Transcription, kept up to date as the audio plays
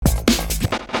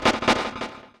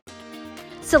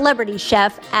Celebrity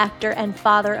chef, actor, and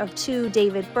father of two,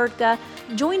 David Burtka,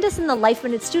 joined us in the Life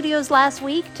Minute studios last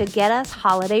week to get us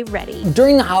holiday ready.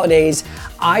 During the holidays,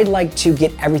 I like to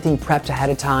get everything prepped ahead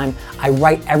of time. I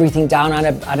write everything down on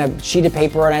a sheet of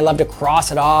paper, and I love to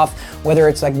cross it off, whether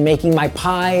it's like making my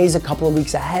pies a couple of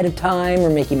weeks ahead of time or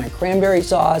making my cranberry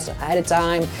sauce ahead of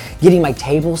time, getting my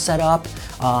table set up,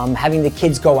 having the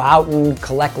kids go out and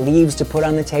collect leaves to put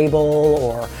on the table,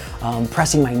 or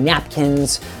pressing my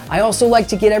napkins. I also like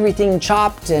to get everything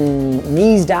chopped and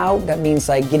kneesed out. That means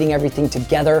like getting everything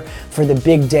together for the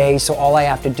big day, so all I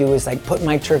have to do is like put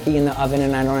my turkey in the oven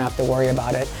and I don't have to worry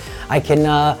about it. I can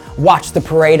watch the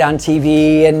parade on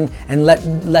TV and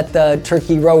let the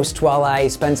turkey roast while I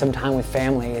spend some time with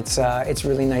family. It's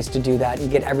really nice to do that and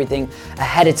get everything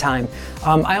ahead of time.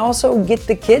 I also get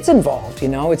the kids involved, you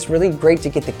know. It's really great to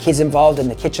get the kids involved in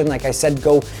the kitchen. Like I said,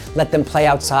 go let them play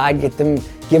outside, give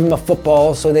them a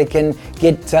football so they can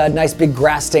get nice big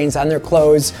grass stains on their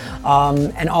clothes.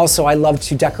 And also I love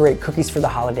to decorate cookies for the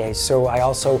holidays. So I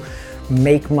also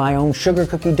make my own sugar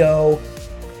cookie dough.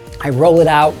 I roll it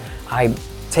out. I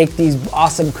take these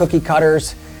awesome cookie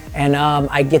cutters and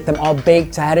I get them all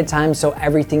baked ahead of time so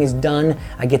everything is done.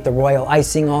 I get the royal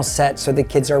icing all set so the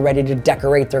kids are ready to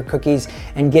decorate their cookies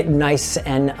and get nice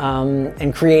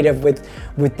and creative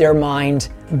with their mind.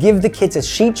 Give the kids a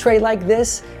sheet tray like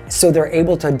this so they're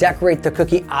able to decorate the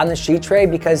cookie on the sheet tray,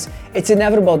 because it's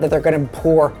inevitable that they're gonna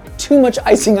pour too much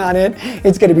icing on it.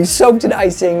 It's gonna be soaked in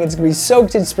icing, it's gonna be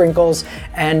soaked in sprinkles,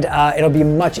 and it'll be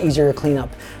much easier to clean up.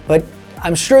 But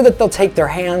I'm sure that they'll take their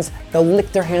hands, they'll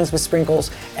lick their hands with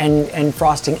sprinkles and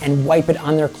frosting and wipe it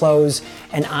on their clothes.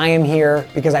 And I am here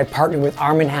because I partnered with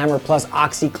Arm & Hammer plus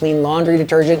OxiClean laundry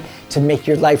detergent to make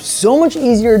your life so much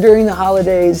easier during the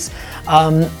holidays.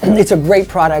 It's a great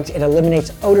product. It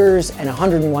eliminates odors and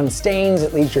 101 stains.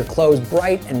 It leaves your clothes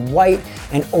bright and white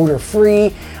and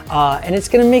odor-free. And it's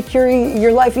gonna make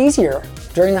your life easier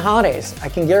during the holidays. I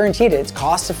can guarantee it. It's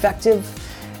cost-effective.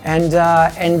 And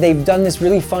they've done this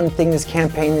really fun thing, this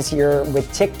campaign this year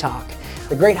with TikTok.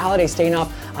 The Great Holiday Stain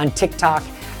Off on TikTok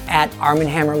at Arm &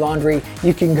 Hammer Laundry.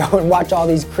 You can go and watch all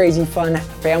these crazy fun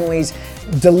families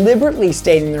deliberately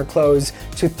staining their clothes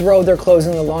to throw their clothes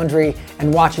in the laundry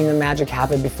and watching the magic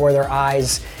happen before their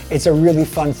eyes. It's a really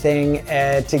fun thing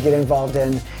to get involved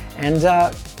in. And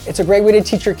it's a great way to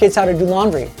teach your kids how to do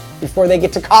laundry before they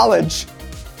get to college.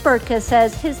 Burtka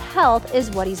says his health is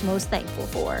what he's most thankful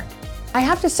for. I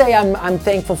have to say I'm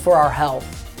thankful for our health.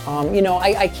 You know,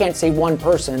 I can't say one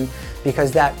person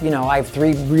because I have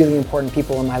three really important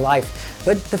people in my life.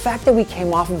 But the fact that we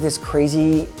came off of this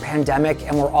crazy pandemic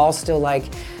and we're all still like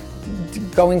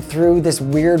going through this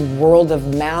weird world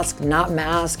of mask, not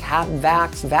mask, half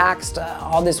vaxxed, vaxxed,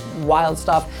 all this wild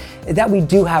stuff, that we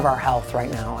do have our health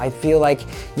right now. I feel like,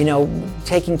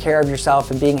 taking care of yourself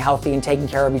and being healthy and taking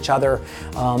care of each other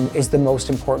is the most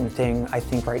important thing, I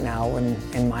think, right now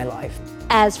in my life.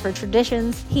 As for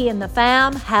traditions, he and the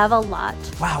fam have a lot.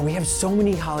 Wow, we have so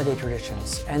many holiday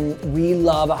traditions, and we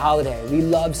love a holiday. We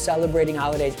love celebrating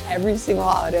holidays. Every single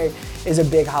holiday is a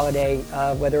big holiday,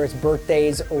 whether it's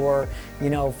birthdays or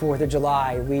 4th of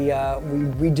July.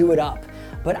 We do it up.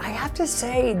 But I have to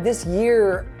say, this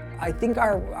year, I think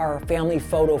our family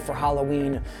photo for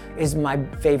Halloween is my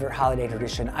favorite holiday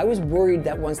tradition. I was worried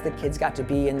that once the kids got to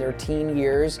be in their teen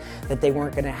years that they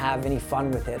weren't gonna have any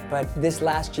fun with it. But this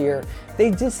last year,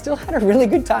 they just still had a really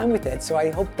good time with it. So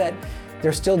I hope that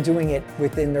they're still doing it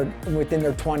within their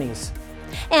 20s.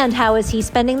 And how is he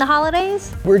spending the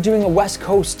holidays? We're doing a West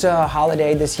Coast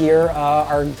holiday this year.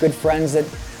 Our good friends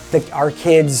our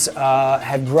kids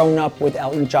have grown up with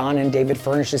Elton John and David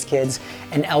Furnish's kids,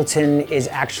 and Elton is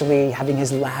actually having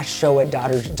his last show at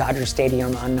Dodger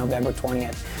Stadium on November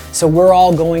 20th. So we're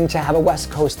all going to have a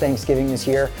West Coast Thanksgiving this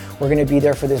year. We're gonna be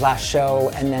there for the last show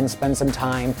and then spend some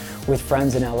time with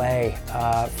friends in LA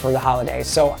for the holidays.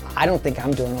 So I don't think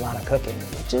I'm doing a lot of cooking,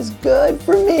 which is good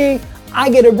for me. I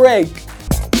get a break.